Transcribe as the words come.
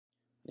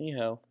你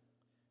好，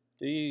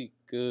第一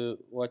个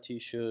话题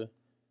是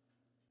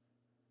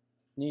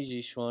你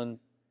喜欢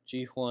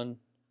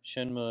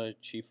什么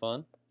吃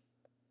饭？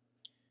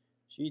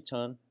西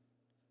餐、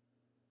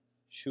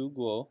蔬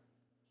果、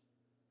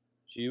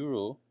鸡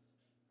肉、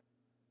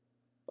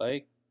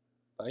白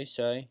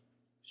菜、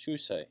蔬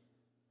菜、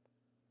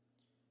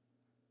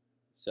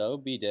烧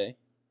饼的、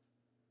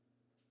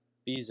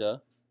披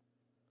萨、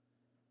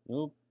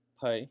牛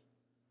排、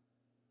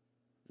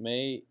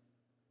麦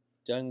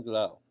当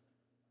劳、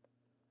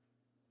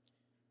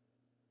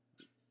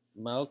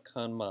猫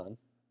看曼、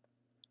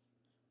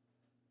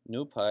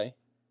牛排、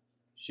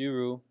鸡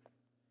肉、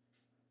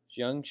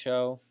香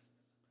草、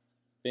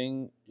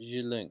冰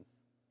淇淋、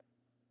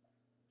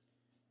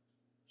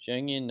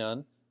香烟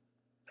腩、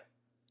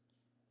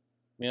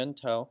面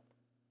条、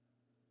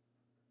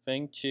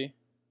番茄、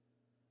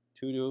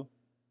土豆、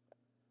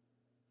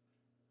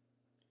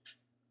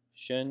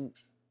香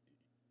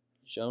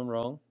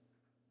蓉、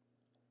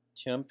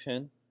甜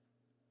品、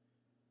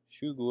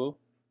水果、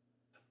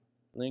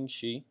零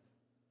食、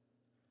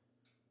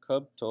可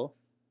乐、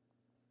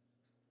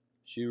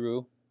鸡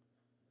肉、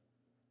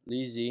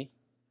栗子、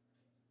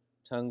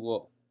糖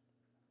果。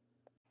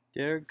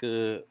第二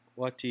个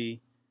话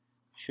题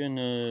是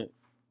你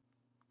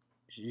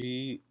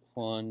喜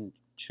欢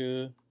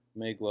吃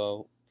美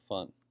国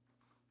饭？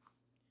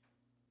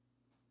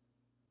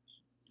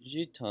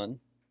鸡蛋，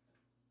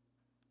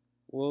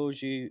我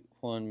喜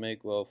欢美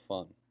国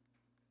饭。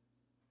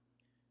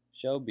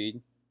小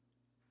饼，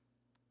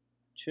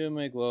吃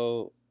美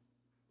国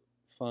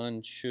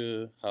饭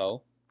是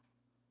好，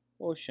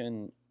我喜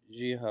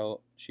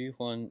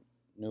欢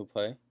牛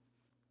排。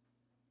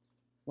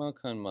马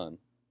看曼，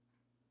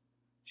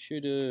是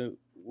的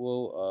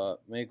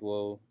我美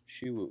国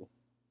食物。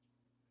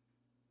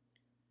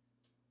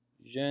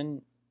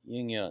人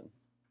营养，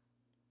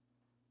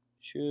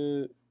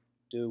是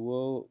的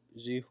我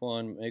喜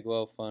欢美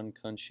国饭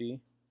看戏。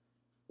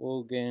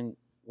我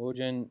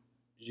真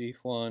喜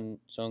欢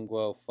中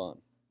国饭。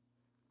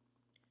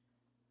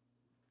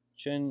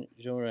真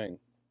种人，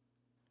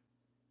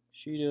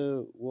是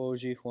的我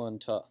喜欢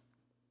它。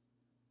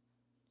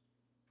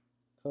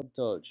Cup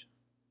Dodge，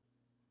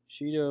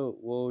是的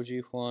我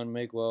喜欢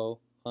美国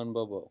汉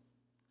堡包。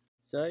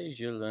在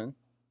这里，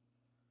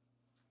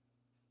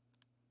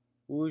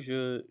我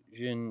是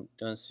人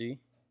dancy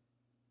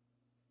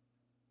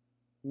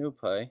牛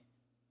排、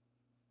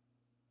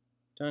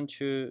蛋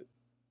吃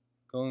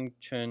工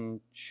程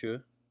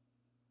师、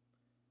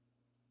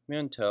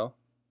面条、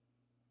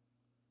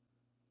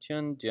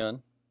甜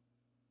点、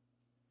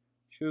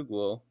水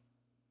果、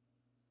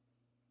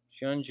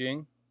香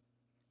精、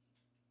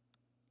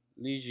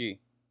荔枝。